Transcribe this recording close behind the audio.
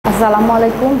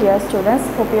Assalamualaikum dear students,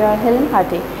 hope you are healthy and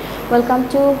hearty. Welcome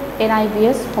to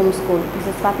NIBS Homeschool.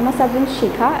 This is Fatema Sabrin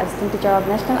Assistant Teacher of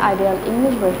National Ideal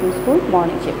English Version School,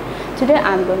 Morning Shift. Today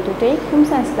I am going to take Home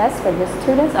Science class for the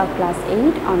students of class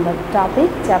 8 on the topic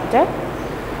chapter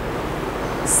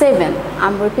 7.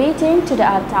 I am repeating, today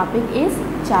our topic is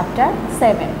chapter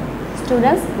 7.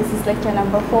 Students, this is lecture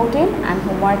number 14 and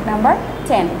homework number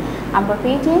 10. I am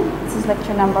repeating, this is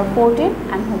lecture number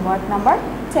 14 and homework number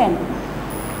 10.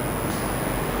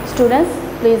 Students,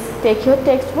 please take your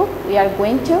textbook. We are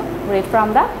going to read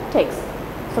from the text.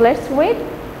 So let's read.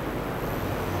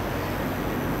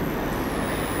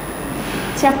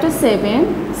 Chapter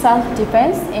 7,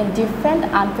 Self-Defense in Different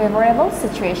Unfavorable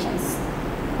Situations.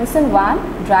 Lesson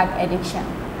 1, Drug Addiction.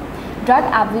 Drug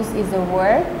abuse is a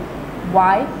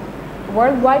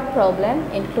worldwide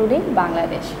problem, including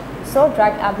Bangladesh. So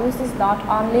drug abuse is not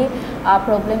only a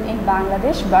problem in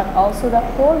Bangladesh, but also the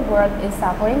whole world is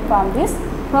suffering from this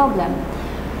problem.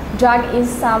 Drug is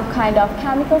some kind of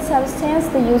chemical substance,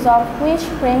 the use of which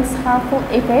brings harmful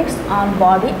effects on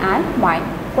body and mind.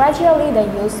 Gradually, the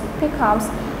use becomes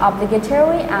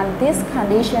obligatory, and this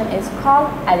condition is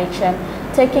called addiction.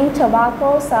 Taking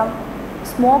tobacco, some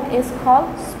smoke is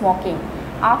called smoking.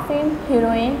 Opium,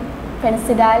 heroin,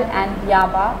 penicillin, and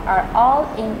yaba are all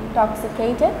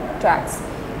intoxicated drugs.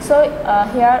 So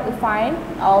here we find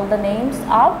all the names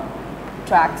of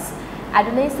drugs.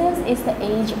 Adolescence is the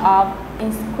age of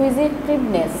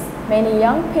inquisitiveness. Many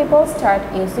young people start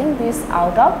using this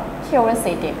out of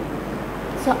curiosity.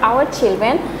 So our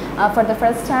children for the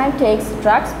first time takes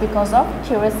drugs because of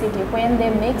curiosity. When they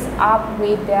mix up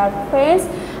with their friends,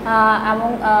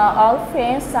 among all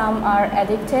friends, some are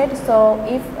addicted. So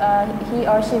if he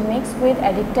or she mix with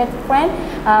addicted friend,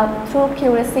 through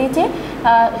curiosity,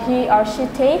 he or she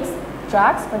takes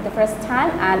drugs for the first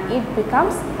time, and it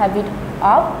becomes habit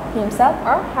of himself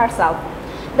or herself.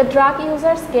 The drug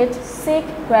users get sick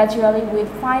gradually with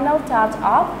final touch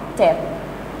of death.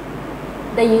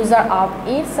 The user of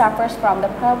it suffers from the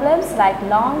problems like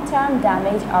long-term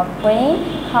damage of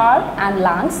brain, heart, and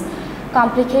lungs,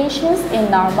 complications in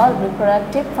normal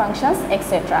reproductive functions,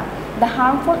 etc. The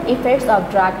harmful effects of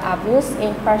drug abuse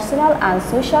in personal and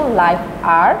social life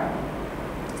are,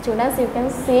 students, you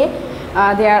can see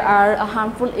there are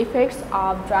harmful effects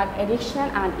of drug addiction,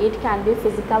 and it can be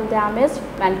physical damage,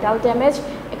 mental damage,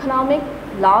 economic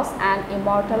loss, and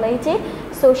immortality,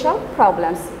 social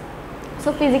problems.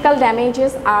 So physical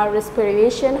damages are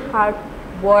respiration, heart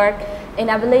work,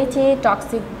 inability,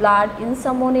 toxic blood,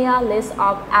 insomnia, loss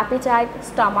of appetite,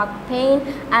 stomach pain,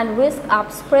 and risk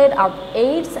of spread of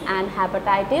AIDS and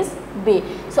hepatitis B.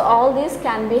 So all this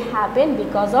can be happen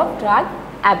because of drug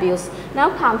abuse. Now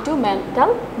come to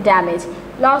mental damage.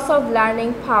 Loss of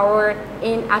learning power,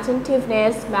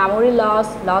 inattentiveness, memory loss,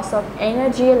 loss of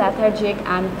energy, lethargic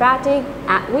and fatigue,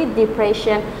 with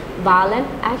depression, violent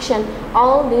action.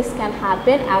 All this can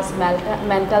happen as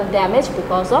mental damage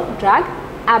because of drug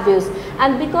abuse.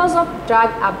 And because of drug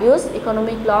abuse,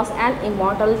 economic loss and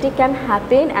immortality can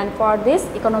happen, and for this,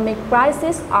 economic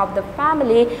crisis of the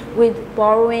family with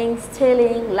borrowing,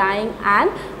 stealing, lying,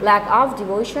 and lack of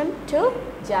devotion to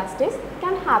justice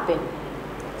can happen.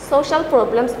 Social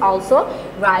problems also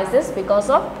rises because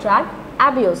of drug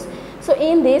abuse. So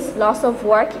in this, loss of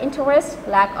work interest,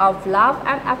 lack of love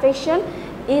and affection,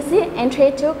 easy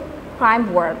entry to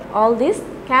crime world, all this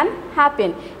can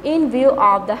happen. In view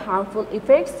of the harmful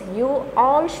effects, you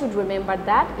all should remember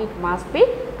that it must be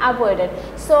avoided.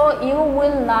 So you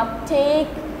will not take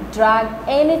drug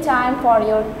anytime for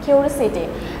your curiosity.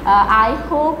 I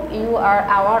hope you are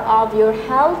aware of your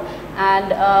health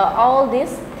and all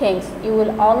these things. You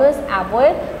will always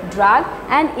avoid drug,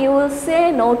 and you will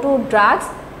say no to drugs.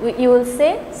 You will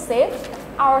say save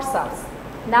ourselves.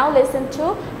 Now listen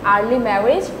to early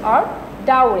marriage or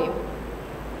dowry.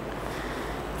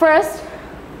 First,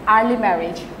 early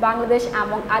marriage. Bangladesh,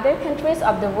 among other countries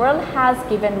of the world, has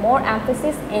given more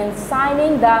emphasis in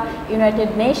signing the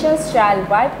United Nations Child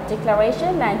Rights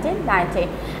Declaration 1990.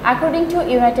 According to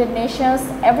United Nations,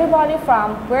 everybody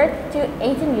from birth to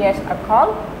 18 years are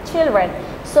called children.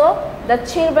 So the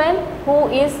children who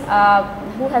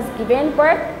has given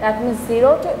birth, that means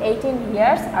 0 to 18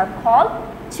 years, are called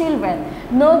children.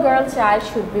 No girl child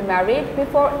should be married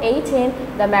before 18.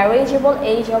 The marriageable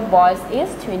age of boys is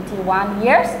 21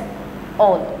 years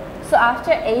old. So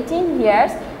after 18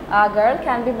 years, a girl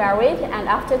can be married, and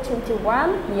after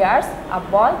 21 years, a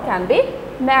boy can be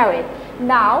married.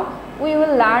 Now we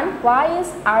will learn why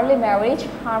is early marriage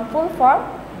harmful for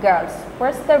girls.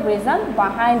 What's the reason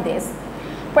behind this?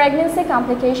 Pregnancy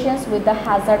complications with the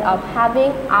hazard of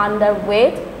having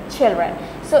underweight children.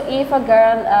 So if a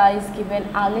girl is given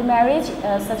early marriage,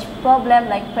 such problem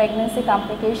like pregnancy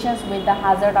complications with the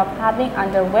hazard of having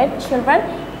underweight children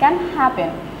can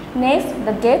happen. Next,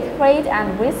 the death rate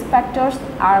and risk factors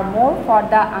are more for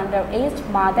the underage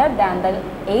mother than the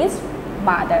aged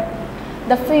mother.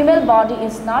 The female body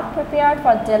is not prepared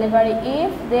for delivery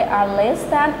if they are less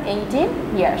than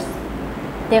 18 years.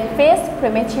 They face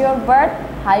premature birth,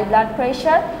 high blood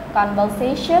pressure,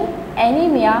 convulsation,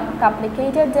 anemia,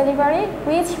 complicated delivery,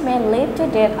 which may lead to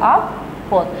death of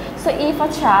both. So if a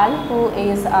child who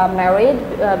is married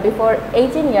before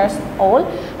 18 years old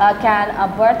can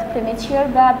birth premature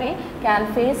baby,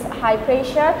 can face high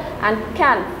pressure and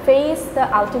can face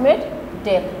the ultimate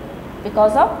death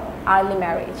because of early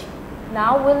marriage.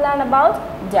 Now we'll learn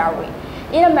about dowry.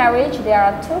 In a marriage, there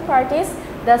are two parties.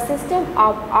 The system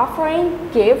of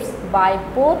offering gifts by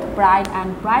both bride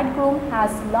and bridegroom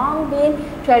has long been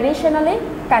traditionally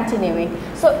continuing.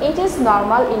 So it is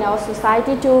normal in our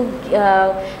society to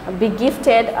be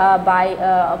gifted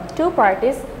by two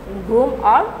parties, groom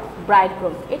or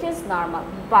bridegroom. It is normal.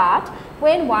 But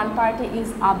when one party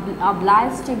is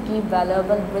obliged to give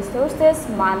valuable resources,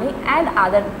 money and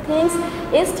other things,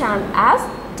 is termed as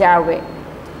dowry.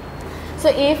 So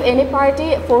if any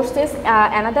party forces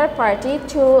another party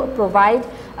to provide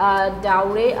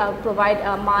dowry, provide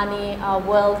money,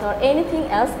 wealth or anything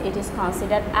else, it is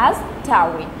considered as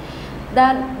dowry.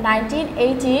 The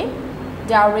 1980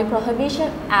 Dowry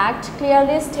Prohibition Act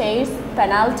clearly states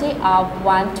penalty of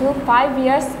 1 to 5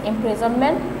 years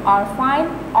imprisonment or fine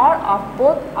or of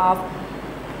both of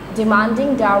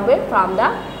demanding dowry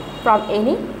from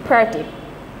any party.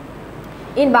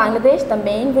 In Bangladesh, the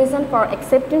main reason for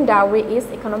accepting dowry is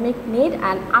economic need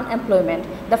and unemployment.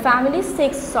 The family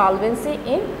seeks solvency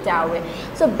in dowry.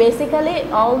 So basically,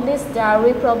 all this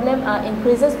dowry problem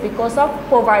increases because of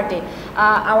poverty.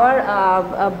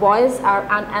 Our boys are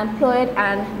unemployed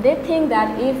and they think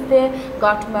that if they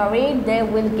got married, they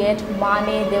will get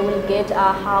money, they will get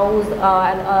a house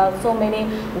and so many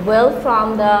wealth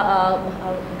from the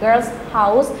girl's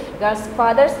house, girl's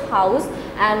father's house,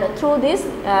 and through this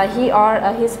he or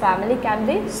his family can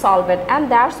be solvent,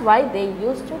 and that's why they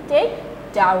used to take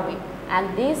dowry,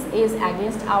 and this is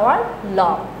against our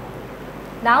law.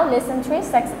 Now lesson 3,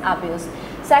 sex abuse.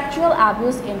 Sexual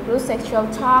abuse includes sexual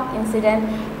talk, incident,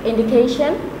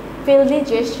 indication, filthy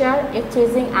gesture,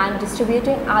 teasing and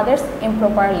distributing others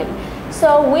improperly.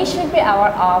 So we should be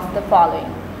aware of the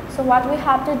following. So what we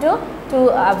have to do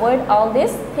to avoid all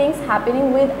these things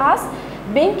happening with us: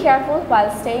 being careful while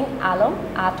staying alone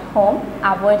at home,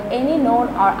 avoid any known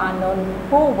or unknown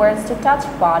who wants to touch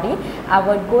body,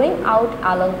 avoid going out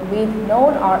alone with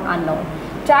known or unknown,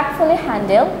 tactfully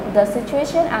handle the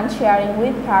situation and sharing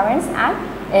with parents and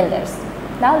elders.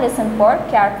 Now lesson 4,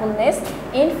 carefulness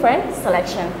in friend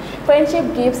selection.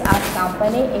 Friendship gives us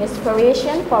company,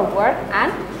 inspiration for work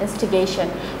and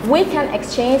instigation. We can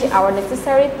exchange our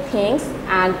necessary things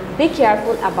and be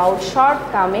careful about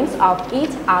shortcomings of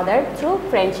each other through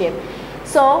friendship.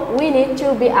 So we need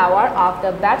to be aware of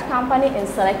the bad company in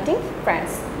selecting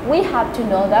friends. We have to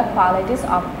know the qualities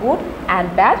of good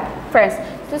and bad friends.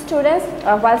 So students,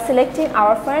 while selecting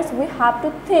our friends, we have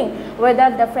to think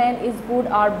whether the friend is good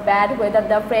or bad, whether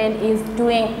the friend is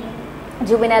doing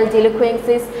juvenile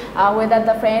delinquencies, whether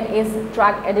the friend is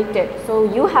drug addicted. So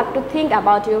you have to think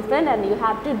about your friend and you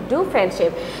have to do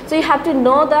friendship. So you have to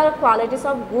know the qualities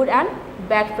of good and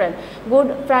bad friend.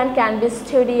 Good friend can be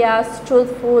studious,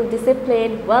 truthful,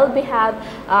 disciplined, well-behaved,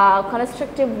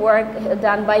 constructive work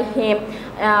done by him.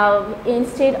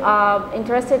 Instead of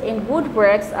interested in good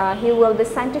works, he will be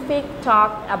scientific,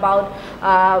 talk about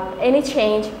any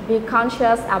change, be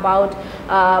conscious about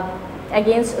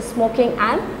against smoking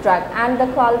and drug. And the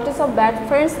qualities of bad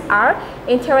friends are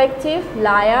interactive,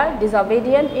 liar,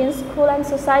 disobedient in school and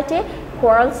society,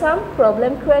 quarrelsome,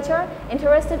 problem creator,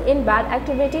 interested in bad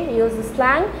activity, uses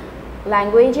slang,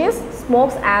 languages,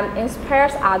 smokes and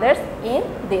inspires others in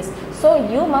this. So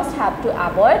you must have to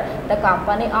avoid the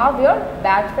company of your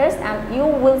bad friends and you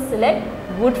will select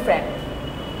good friend.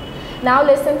 Now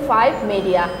lesson 5,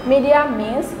 media. Media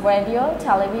means radio,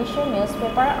 television,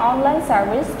 newspaper, online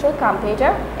service through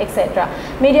computer, etc.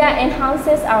 Media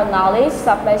enhances our knowledge,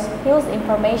 supplies huge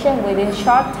information within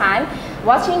short time.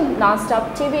 Watching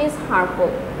non-stop TV is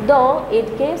harmful, though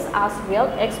it gives us real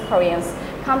experience.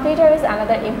 Computer is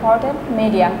another important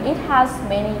medium. It has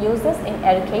many uses in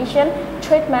education,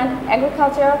 treatment,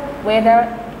 agriculture,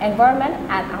 weather, environment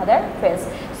and other fields.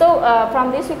 So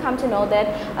from this we come to know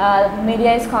that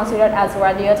media is considered as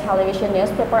radio, television,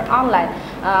 newspaper, online.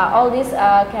 All these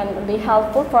can be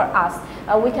helpful for us.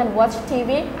 we can watch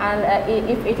TV, and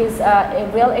if it is a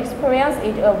real experience,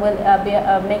 it will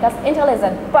make us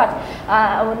intelligent. But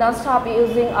non-stop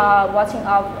using watching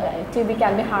of TV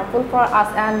can be harmful for us.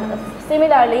 And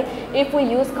similarly, if we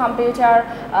use computer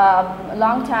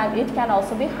long time, it can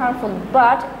also be harmful.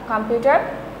 But computer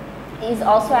is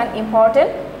also an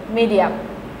important medium.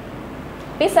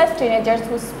 Besides, teenagers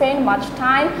who spend much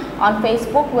time on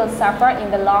Facebook will suffer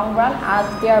in the long run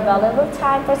as their valuable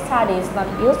time for study is not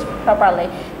used properly.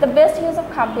 The best use of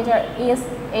computer is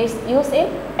used in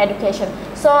education.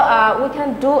 So we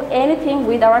can do anything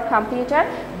with our computer,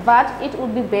 but it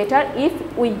would be better if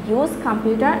we use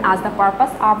computer as the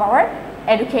purpose of our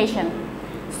education.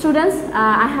 Students,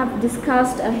 I have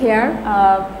discussed here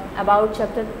about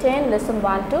chapter 10, lesson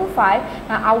 1 to 5.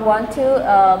 I want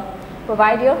to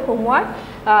provide your homework.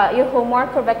 Your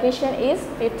homework for vacation is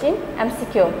 15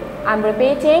 MCQ. I'm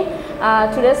repeating,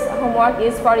 today's homework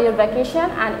is for your vacation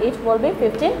and it will be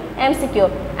 15 MCQ.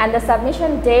 And the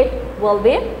submission date will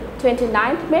be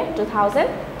 29th May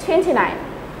 2029.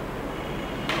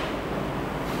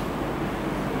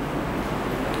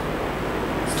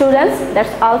 Students,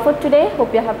 that's all for today.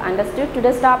 Hope you have understood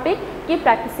today's topic. Keep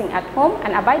practicing at home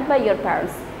and abide by your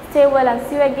parents. Stay well and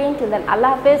see you again. Till then,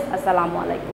 Allah Hafiz. Assalamu alaikum.